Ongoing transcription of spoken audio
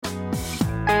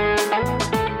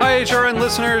HRN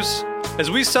listeners.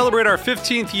 As we celebrate our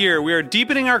 15th year, we are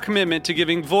deepening our commitment to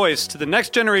giving voice to the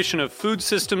next generation of food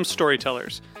systems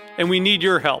storytellers, and we need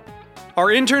your help. Our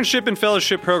internship and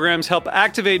fellowship programs help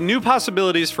activate new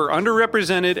possibilities for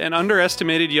underrepresented and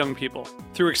underestimated young people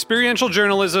through experiential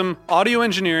journalism, audio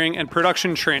engineering, and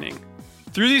production training.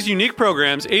 Through these unique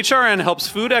programs, HRN helps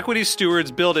food equity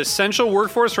stewards build essential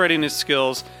workforce readiness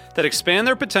skills that expand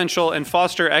their potential and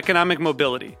foster economic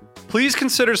mobility. Please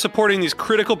consider supporting these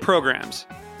critical programs.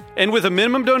 And with a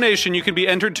minimum donation, you can be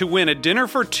entered to win a dinner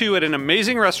for two at an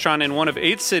amazing restaurant in one of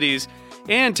 8 cities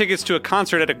and tickets to a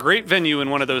concert at a great venue in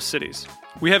one of those cities.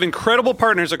 We have incredible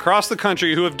partners across the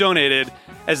country who have donated,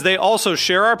 as they also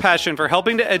share our passion for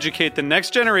helping to educate the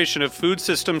next generation of food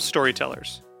systems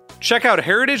storytellers. Check out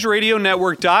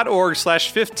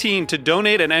heritageradionetwork.org/15 to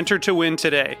donate and enter to win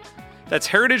today. That's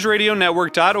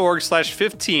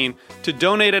heritageradionetwork.org/15 to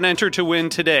donate and enter to win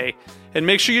today. And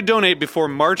make sure you donate before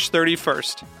March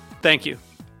 31st. Thank you.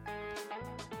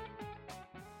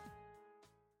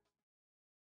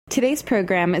 Today's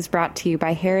program is brought to you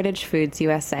by Heritage Foods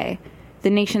USA, the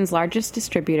nation's largest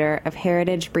distributor of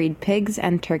heritage breed pigs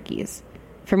and turkeys.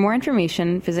 For more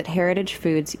information, visit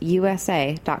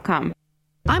heritagefoodsusa.com.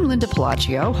 I'm Linda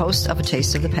Pelaccio, host of A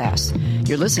Taste of the Past.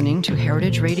 You're listening to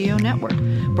Heritage Radio Network,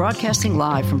 broadcasting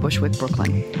live from Bushwick,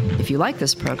 Brooklyn. If you like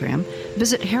this program,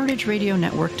 visit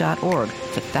heritageradionetwork.org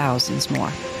for thousands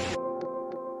more.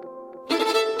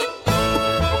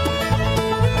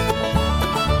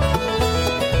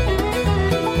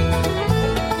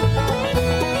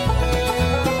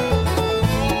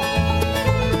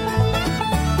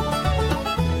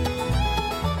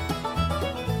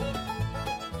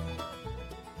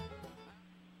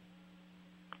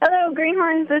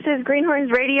 Greenhorns. This is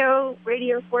Greenhorns Radio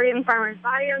for young farmers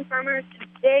by young farmers.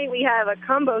 Today we have a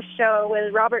combo show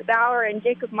with Robert Bauer and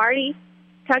Jacob Marty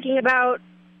talking about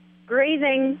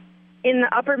grazing in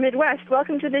the upper Midwest.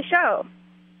 Welcome to the show.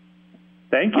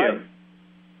 Thank you. Hi.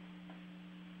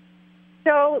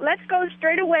 So let's go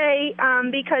straight away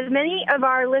because many of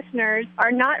our listeners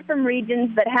are not from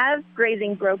regions that have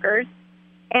grazing brokers,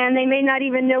 and they may not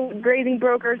even know what grazing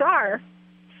brokers are.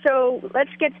 So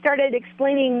let's get started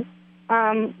explaining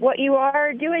what you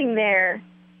are doing there.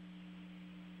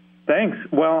 Thanks.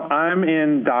 Well, I'm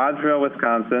in Dodgeville,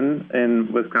 Wisconsin,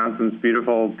 in Wisconsin's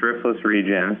beautiful driftless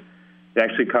region. It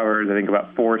actually covers, I think,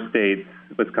 about 4 states: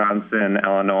 Wisconsin,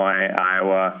 Illinois,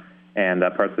 Iowa, and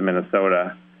parts of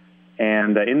Minnesota.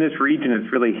 And in this region, it's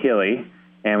really hilly,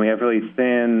 and we have really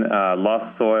thin,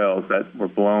 lough soils that were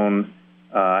blown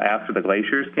after the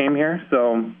glaciers came here.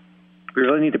 So we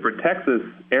really need to protect this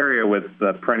area with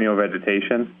perennial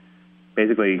vegetation,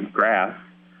 basically grass.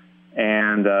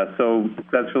 And so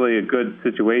that's really a good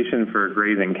situation for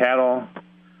grazing cattle.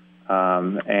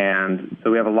 And so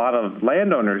we have a lot of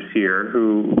landowners here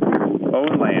who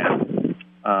own land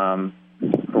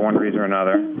for one reason or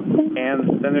another.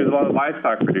 And then there's a lot of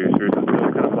livestock producers. And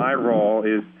so kind of my role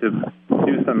is to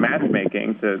do some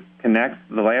matchmaking to connect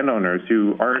the landowners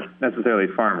who aren't necessarily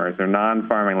farmers. They're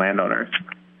non-farming landowners.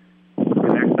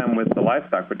 Connect them with the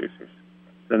livestock producers.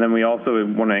 And then we also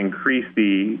want to increase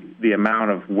the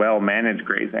amount of well-managed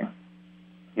grazing.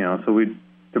 You know, so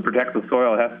to protect the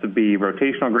soil, it has to be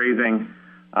rotational grazing.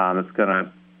 It's going to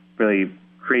really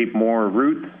create more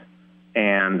roots,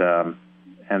 and so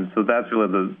that's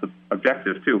really the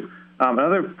objective too.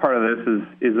 Another part of this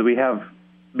is that we have,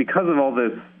 because of all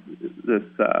this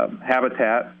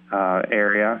habitat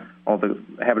area, all the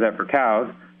habitat for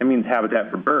cows, it means habitat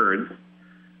for birds.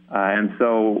 And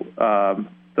so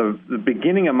the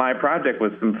beginning of my project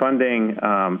was some funding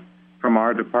from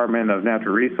our Department of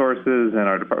Natural Resources and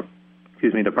our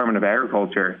Department of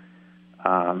Agriculture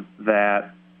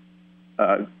that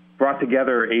brought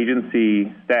together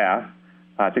agency staff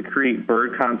to create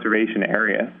bird conservation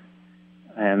areas.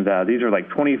 And these are like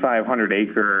 2,500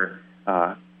 acre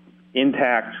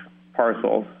intact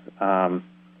parcels.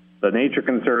 The Nature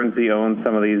Conservancy owns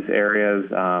some of these areas.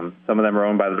 Some of them are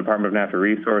owned by the Department of Natural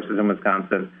Resources in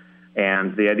Wisconsin.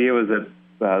 And the idea was that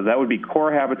that would be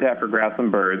core habitat for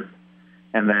grassland birds.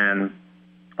 And then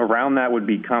around that would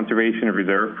be conservation of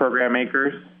reserve program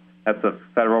acres. That's a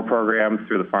federal program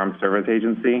through the Farm Service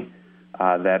Agency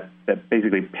that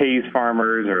basically pays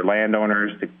farmers or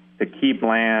landowners to keep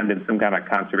land in some kind of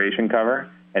conservation cover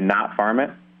and not farm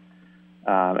it.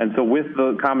 And so with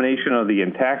the combination of the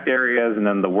intact areas and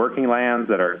then the working lands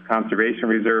that are conservation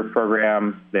reserve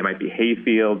programs, they might be hay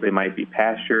fields, they might be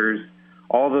pastures,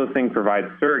 all those things provide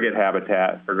surrogate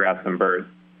habitat for grassland birds.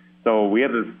 So we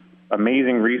have this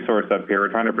amazing resource up here. We're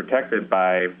trying to protect it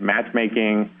by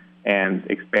matchmaking and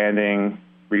expanding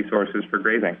resources for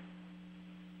grazing.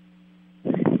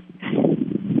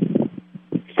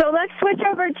 So let's switch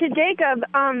over to Jacob.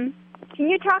 Can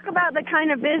you talk about the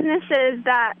kind of businesses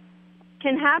that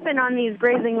can happen on these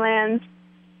grazing lands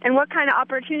and what kind of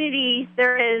opportunity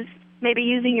there is, maybe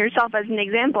using yourself as an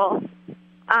example,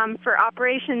 for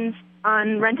operations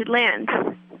on rented land?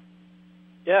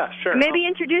 Yeah, sure. Maybe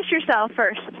introduce yourself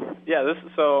first. Yeah,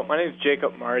 so my name is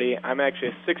Jacob Marty. I'm actually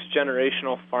a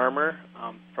sixth-generational farmer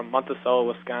from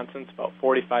Monticello, Wisconsin. It's about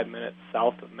 45 minutes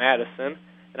south of Madison.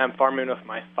 And I'm farming with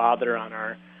my father on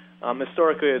our,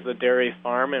 historically it's a dairy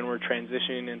farm, and we're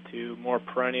transitioning into more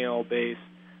perennial-based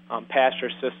pasture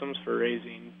systems for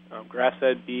raising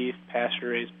grass-fed beef,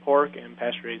 pasture-raised pork, and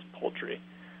pasture-raised poultry.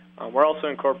 We're also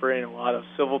incorporating a lot of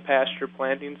silvopasture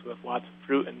plantings with lots of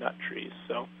fruit and nut trees.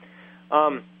 So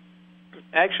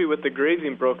actually with the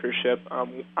grazing brokership,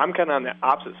 I'm kind of on the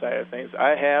opposite side of things.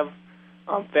 I have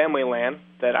family land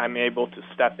that I'm able to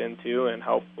step into and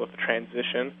help with the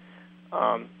transition.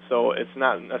 So it's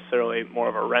not necessarily more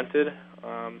of a rented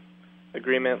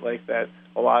agreement like that,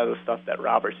 a lot of the stuff that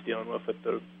Robert's dealing with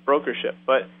the brokership.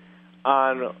 But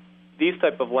on these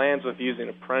type of lands with using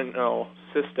a perennial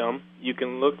system, you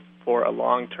can look for a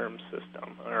long-term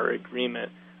system or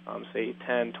agreement, say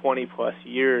 10, 20-plus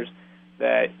years,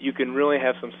 that you can really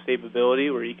have some stability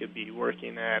where you could be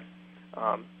working at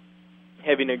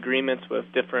having agreements with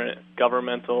different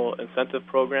governmental incentive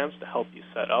programs to help you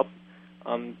set up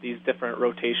these different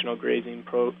rotational grazing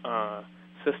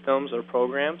systems or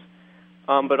programs.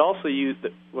 But also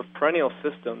with perennial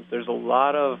systems, there's a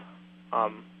lot of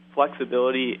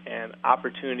flexibility and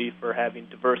opportunity for having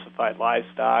diversified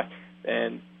livestock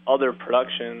and other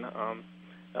production,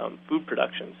 food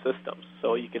production systems.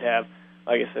 So you could have,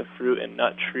 like I said, fruit and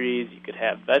nut trees. You could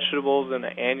have vegetables in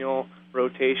an annual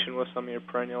rotation with some of your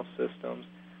perennial systems.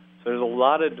 So there's a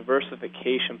lot of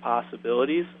diversification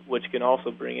possibilities, which can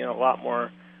also bring in a lot more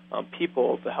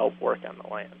people to help work on the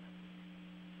land.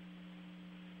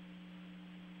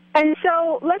 And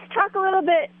so let's talk a little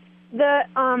bit.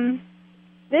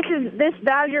 This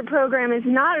Badger program is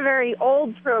not a very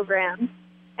old program,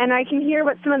 and I can hear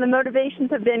what some of the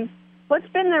motivations have been. What's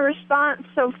been the response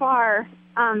so far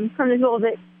from the people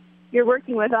that you're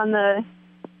working with on the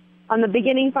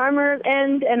beginning farmer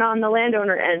end and on the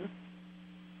landowner end?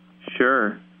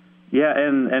 Sure. Yeah,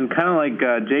 and kind of like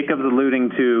Jacob's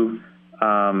alluding to,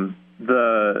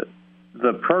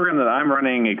 the program that I'm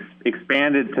running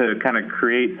expanded to kind of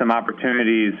create some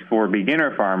opportunities for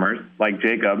beginner farmers like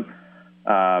Jacob,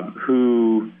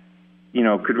 who,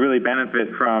 could really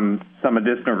benefit from some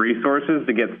additional resources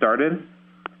to get started.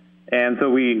 And so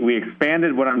we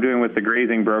expanded what I'm doing with the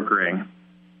grazing brokering,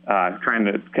 trying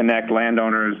to connect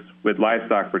landowners with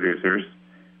livestock producers.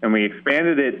 And we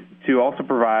expanded it to also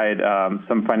provide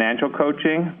some financial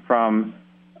coaching from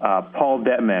Paul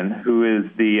Detman, who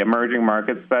is the emerging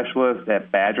market specialist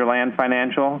at Badgerland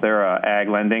Financial. They're an ag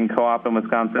lending co-op in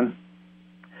Wisconsin.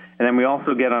 And then we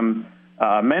also get them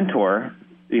a mentor,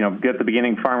 get the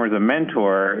beginning farmers a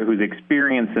mentor who's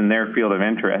experienced in their field of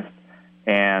interest.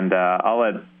 And I'll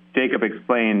let Jacob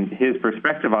explain his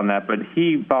perspective on that, but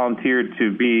he volunteered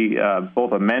to be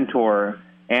both a mentor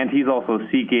and he's also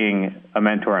seeking a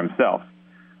mentor himself.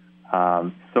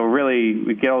 So really,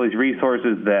 we get all these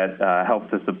resources that help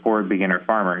to support beginner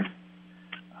farmers.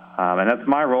 And that's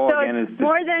my role. So again, it's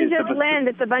more than just land.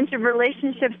 It's a bunch of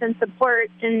relationships and support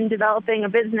in developing a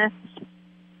business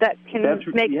that can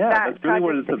make that that's really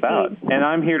what it's succeed. about. And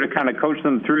I'm here to kind of coach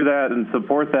them through that and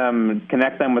support them,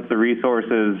 connect them with the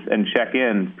resources, and check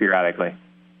in periodically.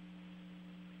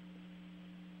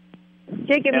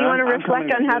 Jacob, you want to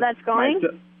reflect on how that's going?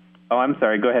 I'm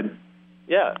sorry. Go ahead.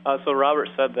 Yeah. So Robert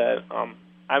said that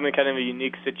I'm in kind of a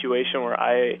unique situation where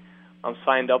I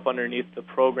signed up underneath the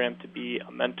program to be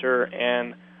a mentor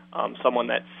and someone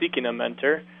that's seeking a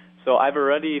mentor. So I've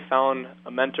already found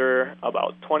a mentor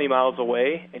about 20 miles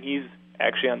away, and he's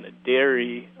actually on the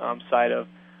dairy side of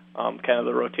kind of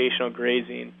the rotational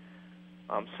grazing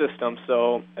system.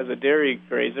 So as a dairy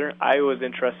grazer, I was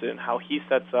interested in how he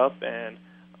sets up and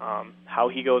how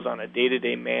he goes on a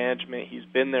day-to-day management. He's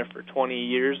been there for 20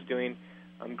 years doing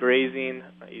grazing.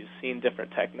 He's seen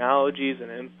different technologies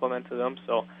and implemented them.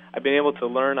 So I've been able to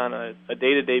learn on a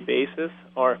day-to-day basis,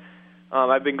 or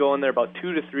I've been going there about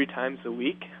 2 to 3 times a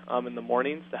week in the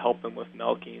mornings to help him with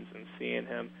milkings and seeing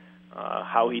him,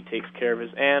 how he takes care of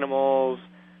his animals,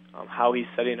 how he's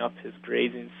setting up his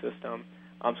grazing system.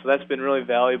 So that's been really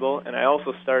valuable. And I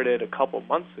also started a couple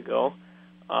months ago,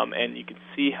 and you can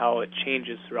see how it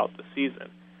changes throughout the season.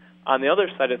 On the other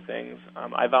side of things,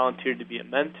 I volunteered to be a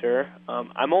mentor.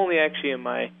 I'm only actually in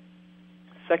my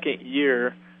second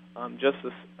year, just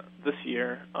this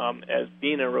year, as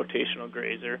being a rotational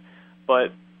grazer.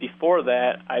 But before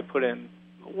that, I put in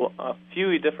a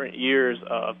few different years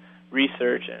of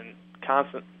research and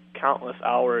countless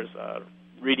hours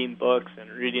reading books and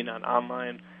reading on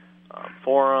online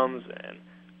forums and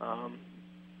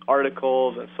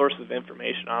articles and sources of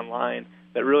information online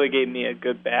that really gave me a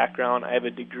good background. I have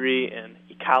a degree in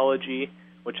ecology,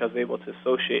 which I was able to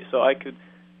associate. So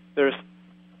there's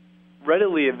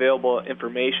readily available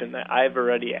information that I've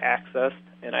already accessed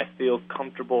and I feel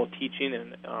comfortable teaching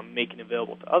and making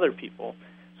available to other people.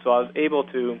 So I was able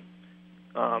to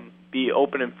be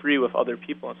open and free with other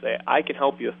people and say, I can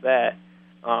help you with that,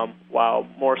 while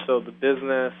more so the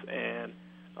business and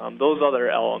those other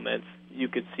elements you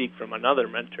could seek from another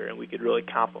mentor and we could really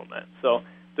complement. So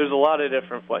there's a lot of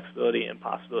different flexibility and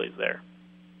possibilities there.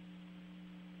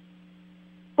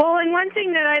 Well, and one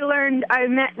thing that I learned, I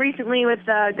met recently with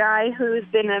a guy who's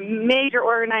been a major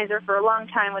organizer for a long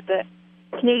time with the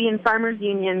Canadian Farmers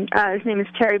Union. His name is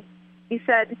Terry. He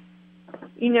said,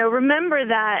 remember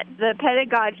that the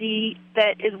pedagogy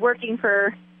that is working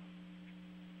for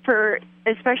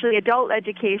especially adult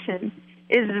education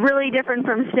is really different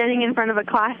from standing in front of a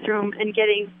classroom and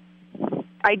getting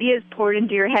ideas poured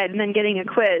into your head and then getting a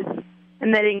quiz.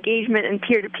 And that engagement and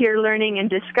peer-to-peer learning and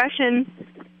discussion,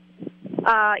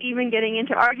 even getting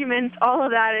into arguments, all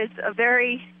of that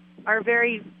are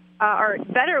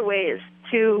better ways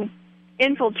to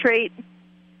infiltrate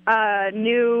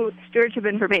new stewardship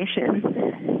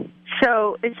information.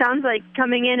 So it sounds like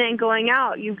coming in and going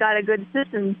out, you've got a good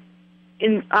system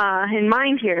in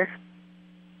mind here.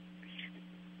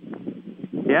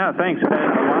 Yeah, thanks. And a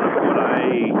lot of what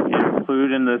I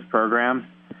include in this program,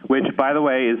 which, by the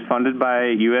way, is funded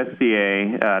by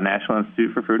USDA, National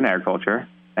Institute for Food and Agriculture,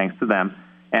 thanks to them,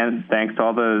 and thanks to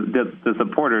all the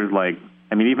supporters,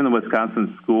 even the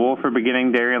Wisconsin School for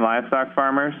Beginning Dairy and Livestock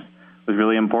Farmers was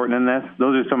really important in this.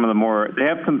 Those are some of the more, they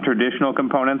have some traditional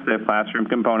components, they have classroom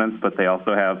components, but they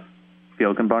also have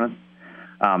field components.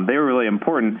 They were really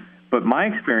important, but my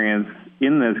experience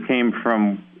in this came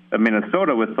from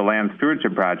Minnesota with the Land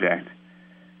Stewardship Project.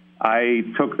 I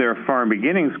took their Farm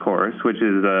Beginnings course, which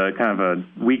is a kind of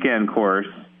a weekend course,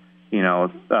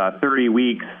 30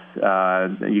 weeks,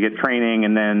 you get training,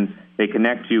 and then they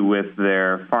connect you with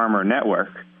their farmer network.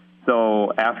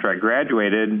 So after I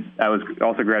graduated, I was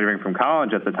also graduating from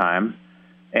college at the time,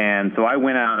 and so I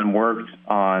went out and worked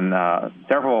on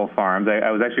several farms.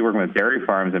 I was actually working with dairy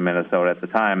farms in Minnesota at the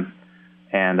time,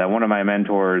 and one of my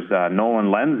mentors,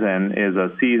 Nolan Lenzen, is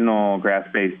a seasonal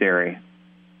grass-based dairy.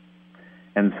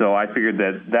 And so I figured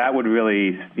that would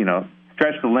really,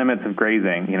 stretch the limits of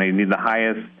grazing. You need the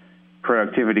highest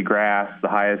productivity grass, the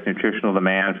highest nutritional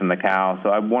demand from the cow. So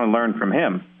I want to learn from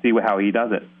him, see how he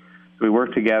does it. So we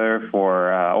worked together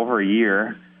for over a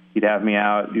year. He'd have me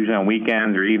out usually on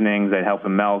weekends or evenings. I'd help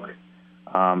him milk.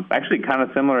 Actually kind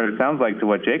of similar, it sounds like, to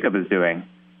what Jacob is doing.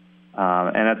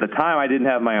 And at the time, I didn't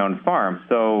have my own farm.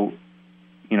 So,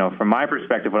 from my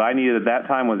perspective, what I needed at that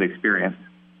time was experience.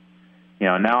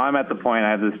 Now I'm at the point,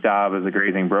 I have this job as a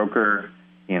grazing broker.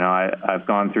 I've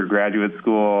gone through graduate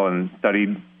school and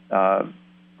studied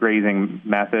grazing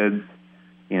methods.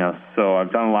 So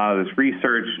I've done a lot of this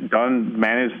research,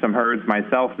 managed some herds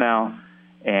myself now.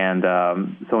 And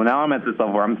so now I'm at this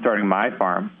level where I'm starting my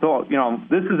farm. So,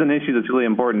 this is an issue that's really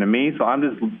important to me. So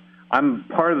I'm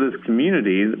part of this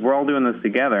community. We're all doing this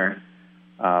together,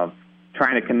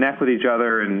 trying to connect with each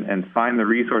other and find the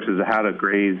resources of how to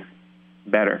graze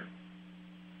better.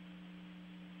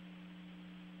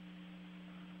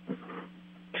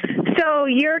 So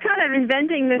you're kind of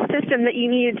inventing this system that you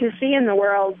needed to see in the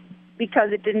world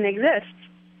because it didn't exist.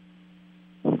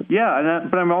 Yeah,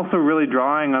 but I'm also really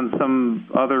drawing on some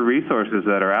other resources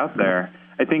that are out there.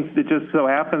 I think it just so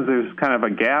happens there's kind of a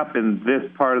gap in this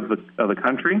part of the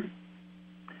country.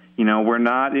 We're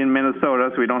not in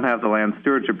Minnesota, so we don't have the Land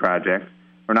Stewardship Project.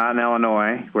 We're not in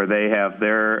Illinois, where they have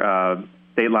their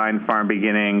state line Farm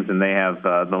Beginnings, and they have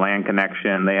the Land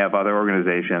Connection. They have other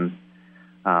organizations.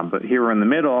 But here we're in the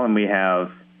middle, and we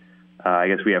have,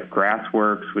 we have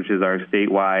Grassworks, which is our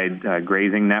statewide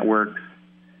grazing networks.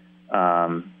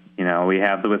 We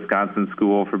have the Wisconsin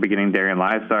School for Beginning Dairy and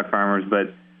Livestock Farmers,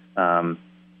 but,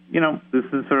 this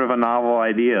is sort of a novel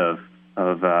idea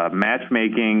of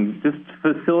matchmaking, just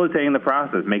facilitating the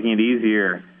process, making it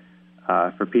easier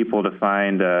for people to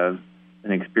find an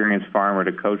experienced farmer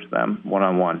to coach them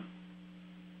one-on-one.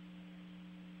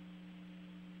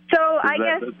 So I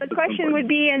guess the question would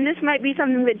be, and this might be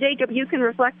something that, Jacob, you can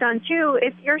reflect on too,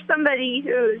 if you're somebody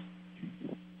who's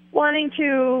wanting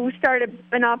to start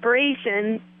an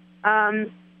operation,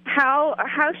 how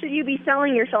should you be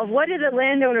selling yourself? What do the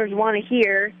landowners want to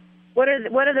hear? What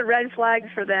are the red flags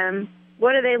for them?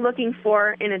 What are they looking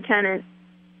for in a tenant?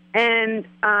 And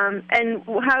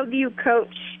how do you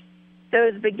coach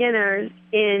those beginners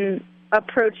in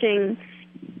approaching?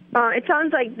 It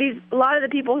sounds like a lot of the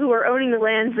people who are owning the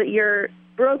lands that you're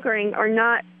brokering are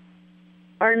not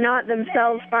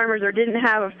themselves farmers or didn't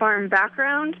have a farm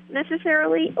background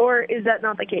necessarily, or is that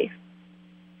not the case?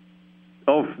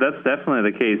 Oh, that's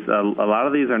definitely the case. A lot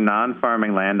of these are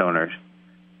non-farming landowners.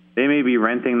 They may be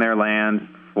renting their land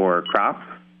for crops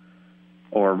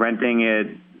or renting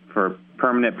it for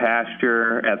permanent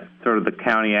pasture at sort of the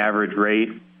county average rate.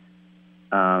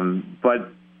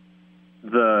 But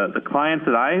the clients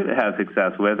that I have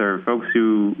success with are folks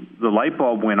who the light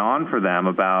bulb went on for them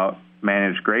about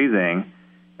managed grazing,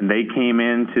 and they came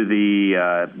into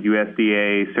the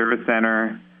USDA Service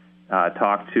Center,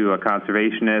 talked to a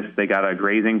conservationist. They got a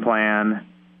grazing plan.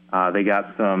 They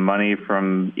got some money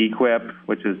from EQIP,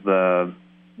 which is the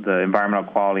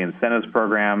Environmental Quality Incentives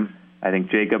Program. I think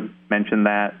Jacob mentioned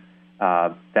that.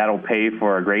 That'll pay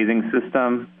for a grazing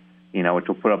system, which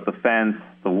will put up the fence,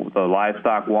 the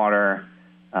livestock water,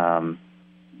 kind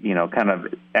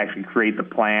of actually create the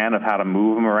plan of how to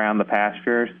move them around the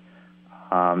pastures.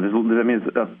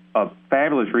 It's a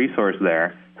fabulous resource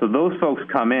there. So those folks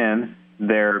come in,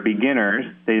 they're beginners.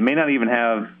 They may not even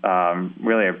have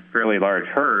really a fairly large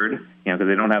herd, because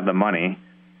they don't have the money.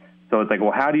 So it's like,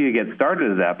 well, how do you get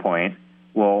started at that point?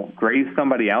 Well, graze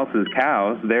somebody else's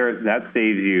cows. That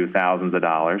saves you thousands of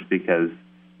dollars because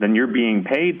then you're being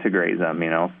paid to graze them,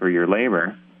 for your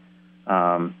labor.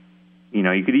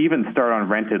 You could even start on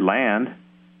rented land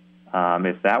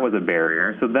if that was a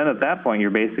barrier. So then at that point, you're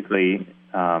basically,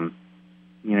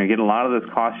 you get a lot of this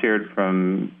cost shared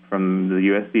from the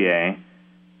USDA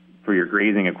for your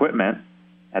grazing equipment.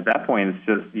 At that point, it's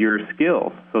just your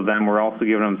skills. So then we're also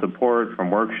giving them support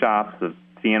from workshops of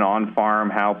seeing on farm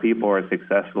how people are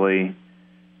successfully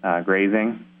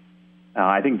grazing.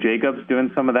 I think Jacob's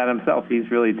doing some of that himself. He's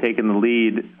really taken the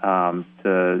lead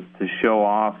to show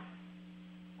off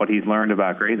what he's learned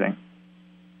about grazing.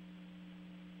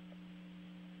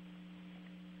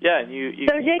 Yeah,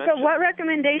 So, Jacob, what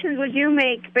recommendations would you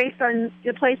make based on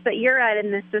the place that you're at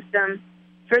in this system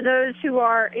for those who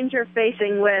are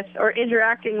interfacing with or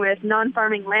interacting with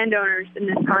non-farming landowners in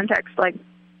this context? Like,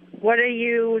 what do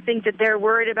you think that they're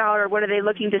worried about, or what are they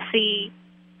looking to see?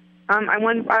 I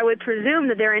would presume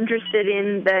that they're interested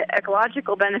in the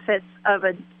ecological benefits of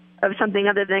something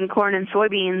other than corn and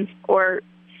soybeans, or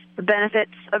the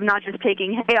benefits of not just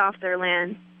taking hay off their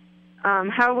land.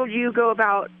 How would you go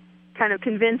about kind of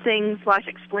convincing /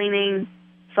 explaining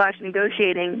 /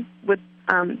 negotiating with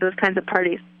those kinds of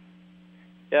parties?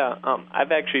 Yeah,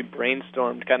 I've actually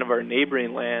brainstormed kind of our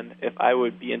neighboring land if I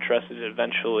would be interested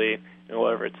eventually,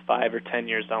 whether it's 5 or 10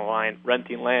 years down the line,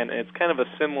 renting land. And it's kind of a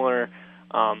similar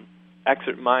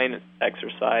mind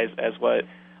exercise as what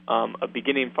a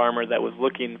beginning farmer that was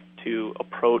looking to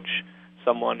approach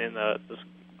someone in this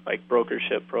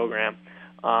brokership program.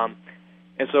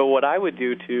 And so what I would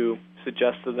do to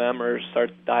suggest to them or start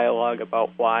the dialogue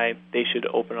about why they should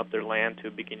open up their land to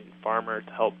a beginning farmer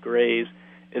to help graze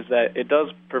is that it does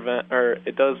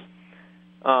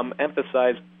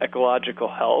emphasize ecological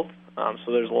health.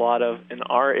 So there's a lot of, in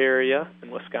our area,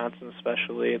 in Wisconsin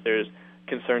especially, there's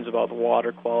concerns about the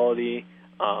water quality,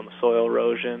 soil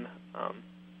erosion,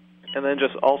 and then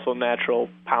just also natural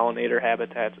pollinator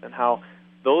habitats and how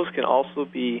those can also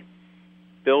be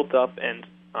built up and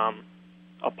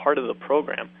a part of the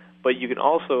program. But you can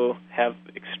also have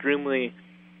extremely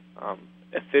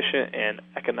efficient and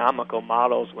economical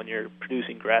models when you're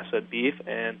producing grass-fed beef,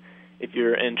 and if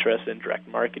you're interested in direct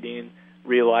marketing,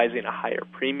 realizing a higher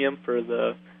premium for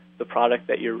the product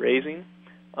that you're raising.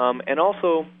 And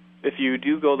also, if you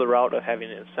do go the route of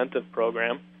having an incentive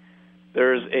program,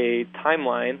 there's a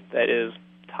timeline that is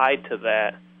tied to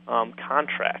that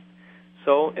contract.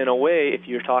 So in a way, if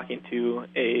you're talking to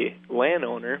a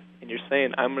landowner and you're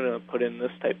saying, I'm going to put in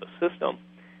this type of system,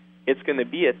 it's going to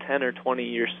be a 10 or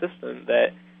 20-year system that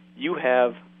you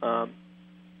have,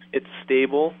 it's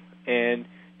stable and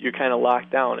you're kind of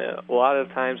locked down. A lot of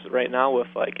times right now with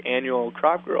annual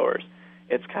crop growers,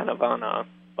 it's kind of on a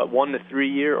 1 to 3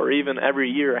 year or even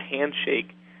every year a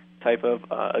handshake type of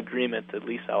agreement to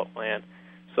lease out land.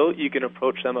 So you can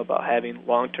approach them about having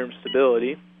long-term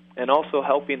stability and also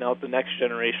helping out the next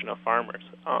generation of farmers.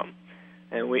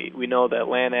 And we know that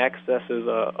land access is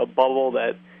a bubble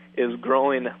that is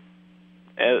growing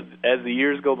as the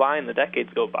years go by and the decades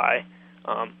go by.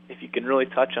 If you can really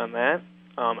touch on that,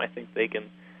 I think they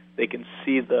can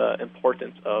see the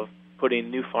importance of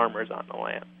putting new farmers on the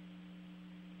land.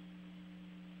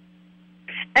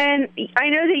 And I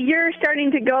know that you're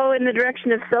starting to go in the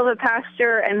direction of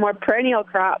silvopasture and more perennial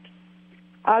crops.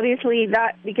 obviously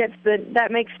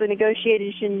that makes the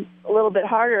negotiation a little bit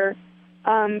harder.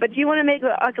 But do you want to make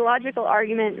the ecological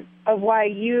argument of why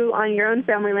you, on your own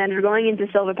family land, are going into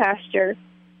silvopasture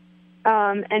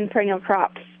and perennial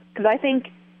crops? Because I think,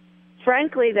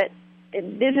 frankly, that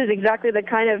this is exactly the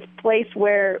kind of place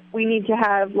where we need to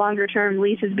have longer-term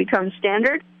leases become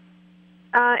standard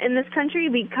in this country,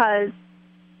 because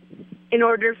in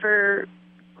order for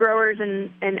growers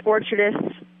and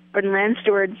orchardists and land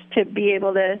stewards to be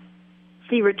able to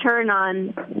see return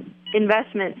on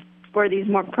investments for these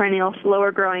more perennial,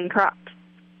 slower-growing crops.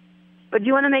 But do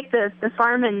you want to make the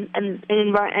farm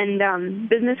and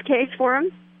business case for them?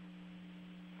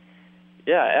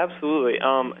 Yeah, absolutely.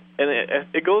 And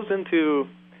it goes into,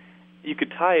 you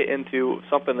could tie it into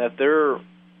something that they're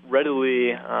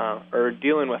readily or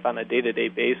dealing with on a day-to-day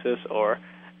basis, or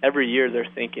every year they're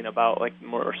thinking about, like,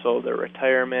 more so their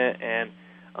retirement and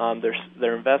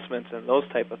their investments and those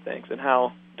type of things, and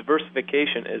how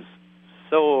diversification is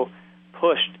so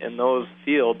pushed in those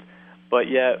fields, but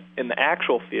yet in the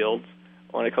actual fields,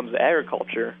 when it comes to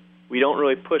agriculture, we don't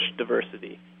really push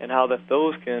diversity, and how that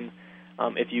those can,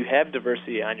 if you have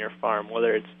diversity on your farm,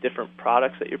 whether it's different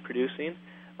products that you're producing,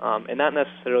 and not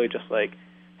necessarily just like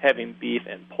having beef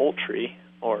and poultry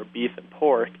or beef and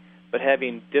pork, but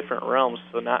having different realms,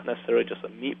 so not necessarily just a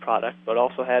meat product, but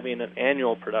also having an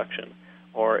annual production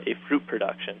or a fruit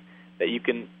production, that you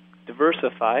can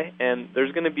diversify. And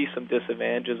there's going to be some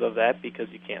disadvantages of that because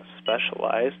you can't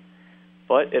specialize,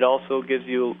 but it also gives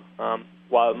you,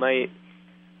 while it might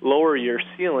lower your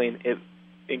ceiling, it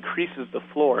increases the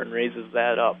floor and raises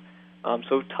that up.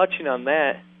 So touching on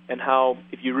that, and how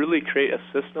if you really create a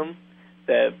system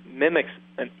that mimics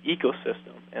an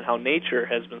ecosystem and how nature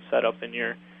has been set up in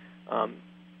your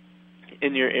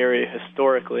area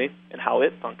historically and how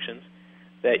it functions,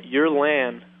 that your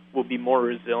land will be more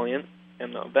resilient,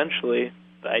 and eventually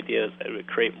the idea is that it would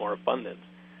create more abundance,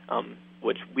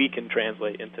 which we can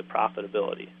translate into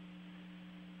profitability.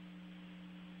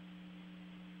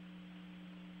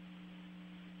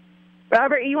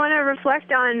 Robert, you want to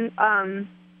reflect on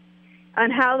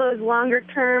how those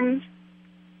longer-term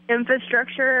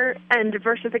infrastructure and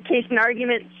diversification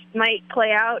arguments might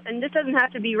play out? And this doesn't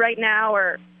have to be right now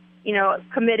or,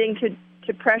 committing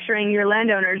to pressuring your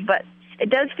landowners, but it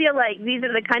does feel like these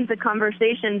are the kinds of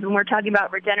conversations when we're talking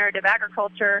about regenerative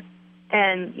agriculture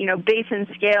and, basin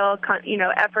scale,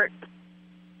 efforts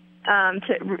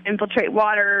to infiltrate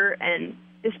water, and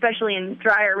especially in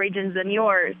drier regions than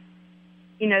yours.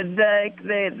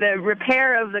 The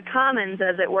repair of the commons,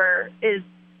 as it were, is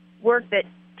work that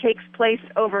takes place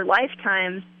over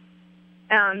lifetimes,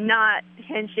 not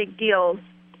handshake deals.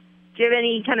 Do you have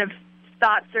any kind of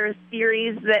thoughts or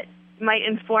theories that might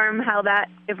inform how that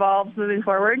evolves moving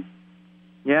forward?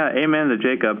 Yeah, amen to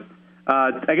Jacob.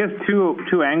 I guess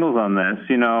two angles on this.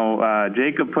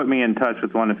 Jacob put me in touch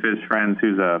with one of his friends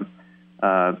who's a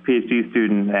PhD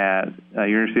student at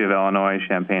University of Illinois,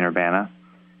 Champaign-Urbana.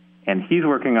 And he's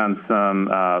working on some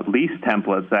lease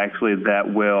templates, actually,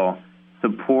 that will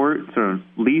support sort of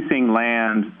leasing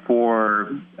land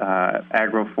for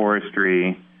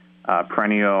agroforestry,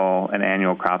 perennial and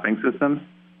annual cropping systems.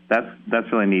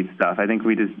 That's really neat stuff. I think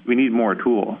we need more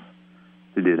tools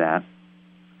to do that.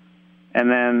 And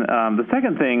then the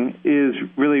second thing is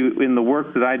really in the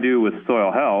work that I do with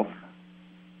soil health,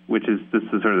 which is this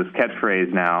is sort of this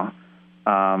catchphrase now.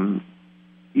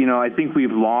 I think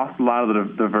we've lost a lot of the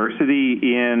diversity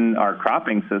in our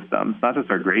cropping systems, not just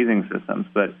our grazing systems,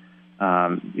 but,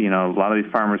 a lot of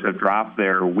these farmers have dropped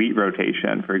their wheat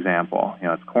rotation, for example.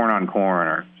 It's corn on corn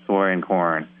or soy and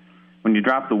corn. When you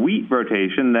drop the wheat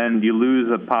rotation, then you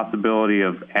lose a possibility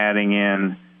of adding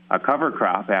in a cover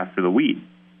crop after the wheat.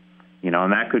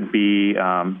 And that could be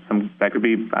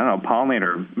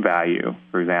pollinator value,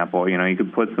 for example. You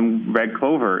could put some red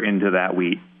clover into that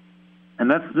wheat. And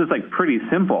that's just pretty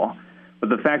simple, but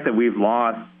the fact that we've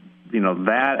lost,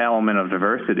 that element of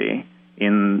diversity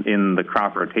in the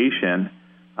crop rotation,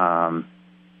 has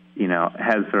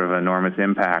sort of enormous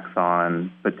impacts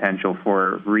on potential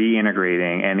for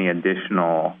reintegrating any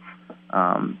additional,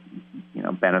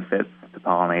 benefits to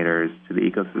pollinators, to the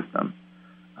ecosystem.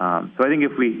 So I think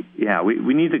if we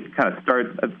need to kind of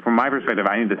start, from my perspective,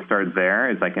 I need to start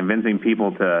there, is convincing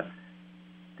people to,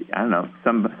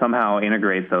 somehow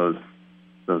integrate those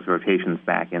rotations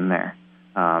back in there.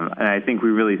 And I think we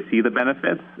really see the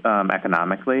benefits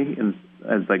economically,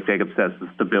 as like Jacob says, the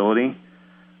stability,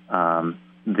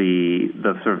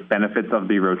 the sort of benefits of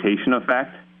the rotation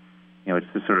effect. It's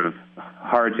just sort of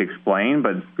hard to explain,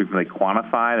 but we can really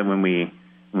quantify that when we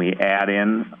add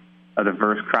in a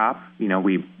diverse crop,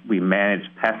 we manage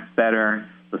pests better,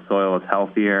 the soil is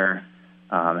healthier,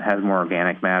 has more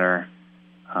organic matter,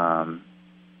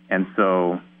 and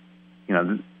so,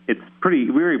 it's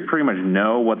we pretty much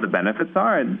know what the benefits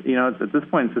are. And, at this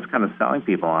point, it's just kind of selling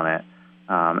people on it.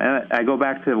 And I go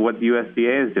back to what the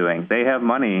USDA is doing. They have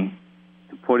money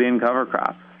to put in cover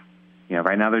crops.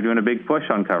 Right now they're doing a big push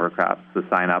on cover crops to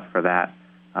sign up for that.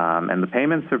 And the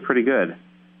payments are pretty good.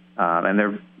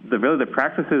 And the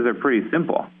practices are pretty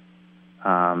simple.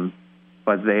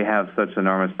 But they have such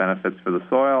enormous benefits for the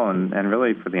soil and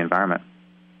really for the environment.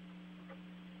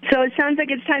 So it sounds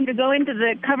like it's time to go into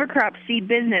the cover crop seed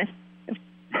business if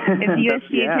USDA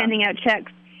is handing out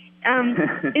checks.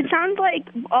 It sounds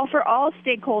like for all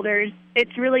stakeholders,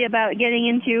 it's really about getting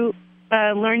into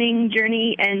a learning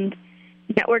journey and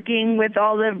networking with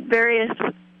all the various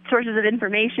sources of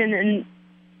information and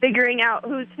figuring out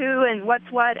who's who and what's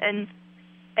what and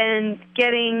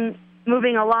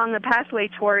moving along the pathway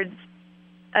towards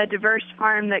a diverse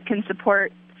farm that can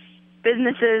support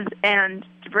businesses and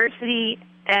diversity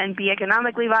and be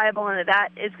economically viable, and that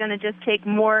is going to just take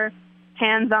more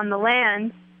hands on the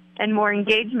land and more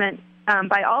engagement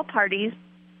by all parties.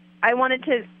 I wanted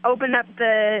to open up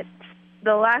the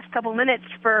last couple minutes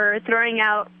for throwing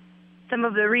out some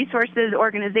of the resources,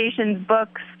 organizations,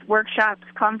 books, workshops,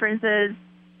 conferences,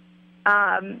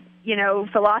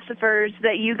 philosophers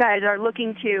that you guys are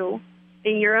looking to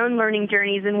in your own learning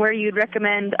journeys, and where you'd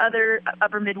recommend other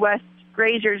Upper Midwest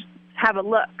grazers have a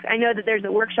look. I know that there's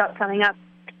a workshop coming up,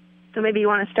 so maybe you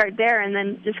want to start there and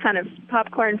then just kind of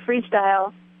popcorn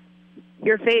freestyle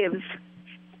your faves.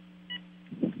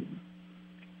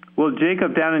 Well,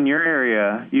 Jacob, down in your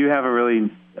area, you have a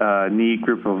really neat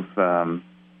group of,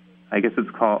 I guess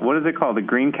it's called, what is it called? The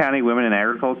Greene County Women in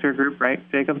Agriculture group, right,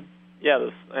 Jacob? Yeah,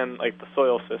 and like the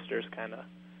Soil Sisters, kind of.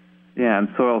 Yeah, and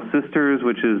Soil Sisters,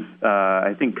 which is,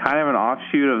 I think, kind of an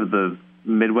offshoot of the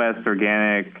Midwest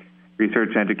Organic Research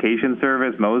and Education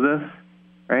Service, MOSES,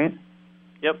 right?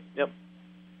 Yep.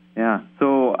 Yeah,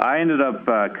 so I ended up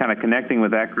kind of connecting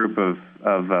with that group of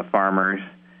farmers,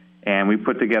 and we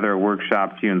put together a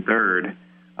workshop June 3rd.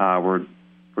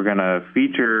 We're going to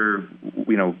feature,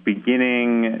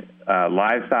 beginning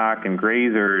livestock and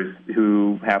grazers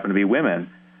who happen to be women,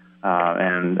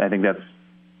 and I think there's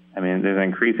an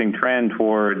increasing trend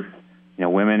towards,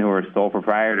 women who are sole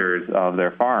proprietors of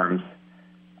their farms,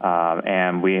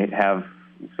 and we have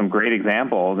some great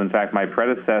examples. In fact, my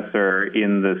predecessor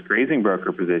in this grazing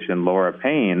broker position, Laura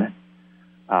Payne,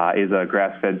 is a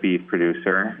grass-fed beef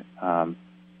producer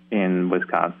in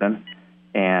Wisconsin,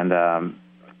 and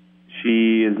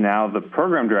she is now the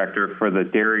program director for the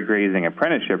Dairy Grazing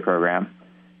Apprenticeship Program,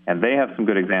 and they have some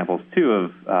good examples, too,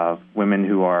 of women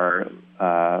who are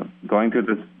going through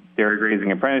this Dairy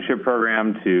Grazing Apprenticeship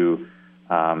Program to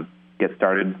get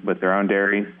started with their own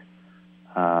dairies.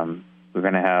 We're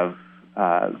going to have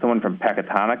someone from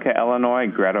Pecatonica, Illinois,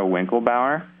 Greta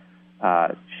Winkelbauer.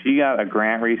 She got a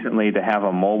grant recently to have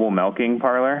a mobile milking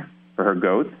parlor for her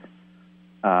goats.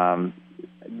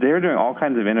 They're doing all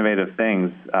kinds of innovative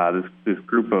things, this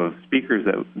group of speakers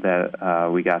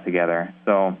that we got together.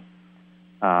 So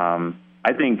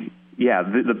I think,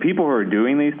 the people who are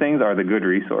doing these things are the good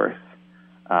resource.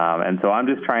 And so I'm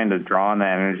just trying to draw on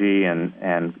that energy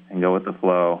and go with the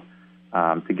flow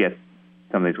to get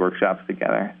some of these workshops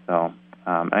together. So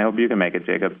I hope you can make it,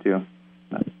 Jacob, too.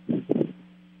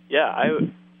 Yeah,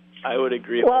 I would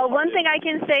agree. Well, one thing I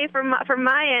can say from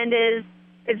my end is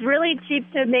it's really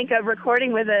cheap to make a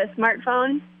recording with a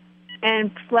smartphone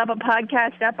and slap a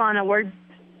podcast up on a Word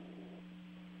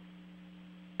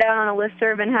down on a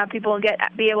listserv and have people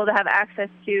be able to have access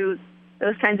to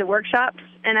those kinds of workshops.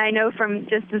 And I know from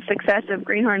just the success of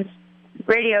Greenhorns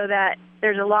Radio that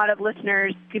there's a lot of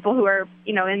listeners, people who are,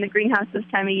 in the greenhouse this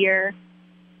time of year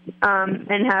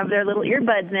and have their little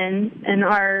earbuds in and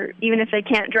are, even if they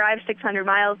can't drive 600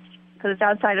 miles because it's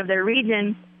outside of their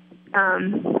region,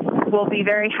 will be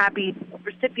very happy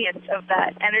recipients of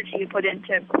that energy you put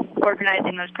into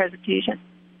organizing those presentations.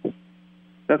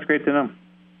 That's great to know.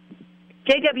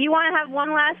 Jacob, you want to have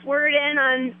one last word in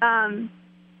on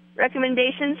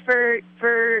recommendations for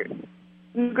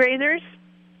grazers?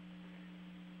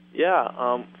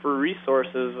 Yeah, for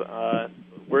resources,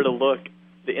 where to look,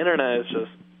 the internet is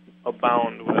just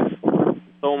abound with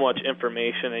so much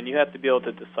information, and you have to be able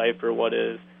to decipher what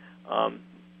is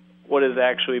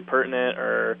actually pertinent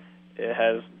or it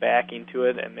has backing to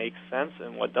it and makes sense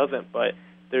and what doesn't. But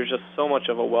there's just so much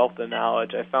of a wealth of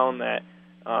knowledge. I found that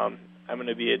I'm going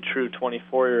to be a true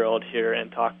 24-year-old here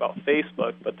and talk about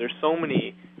Facebook, but there's so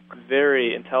many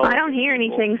very intelligent I don't hear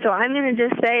anything, so I'm going to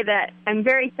just say that I'm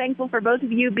very thankful for both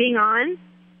of you being on,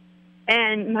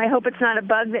 and I hope it's not a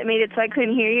bug that made it so I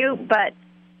couldn't hear you, but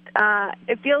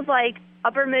it feels like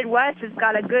upper Midwest has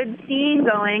got a good scene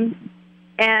going,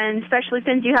 and especially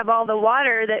since you have all the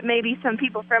water that maybe some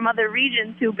people from other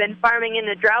regions who've been farming in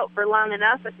the drought for long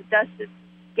enough that the dust is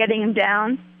getting them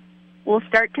down will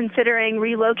start considering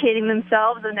relocating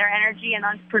themselves and their energy and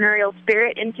entrepreneurial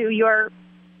spirit into your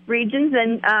regions,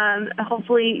 and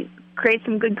hopefully create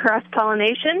some good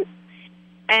cross-pollination.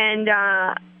 And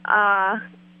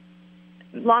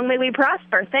long may we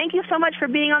prosper. Thank you so much for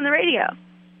being on the radio.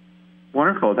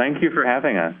 Wonderful. Thank you for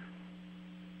having us.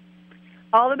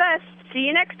 All the best. See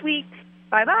you next week.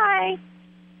 Bye-bye.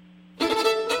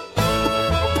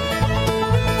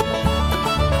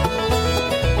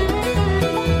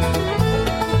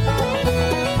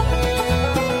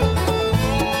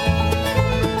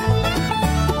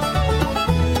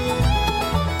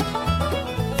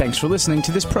 Thanks for listening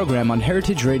to this program on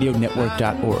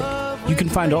heritageradionetwork.org. You can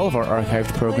find all of our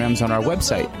archived programs on our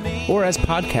website or as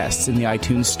podcasts in the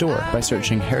iTunes Store by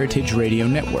searching Heritage Radio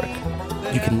Network.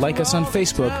 You can like us on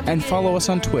Facebook and follow us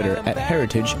on Twitter at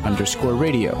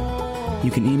heritage_radio.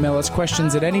 You can email us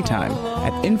questions at any time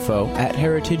at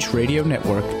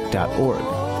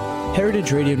info@heritageradionetwork.org.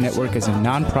 Heritage Radio Network is a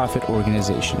nonprofit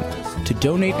organization. To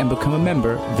donate and become a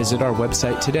member, visit our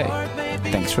website today.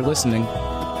 Thanks for listening.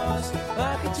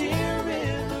 Like a deer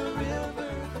in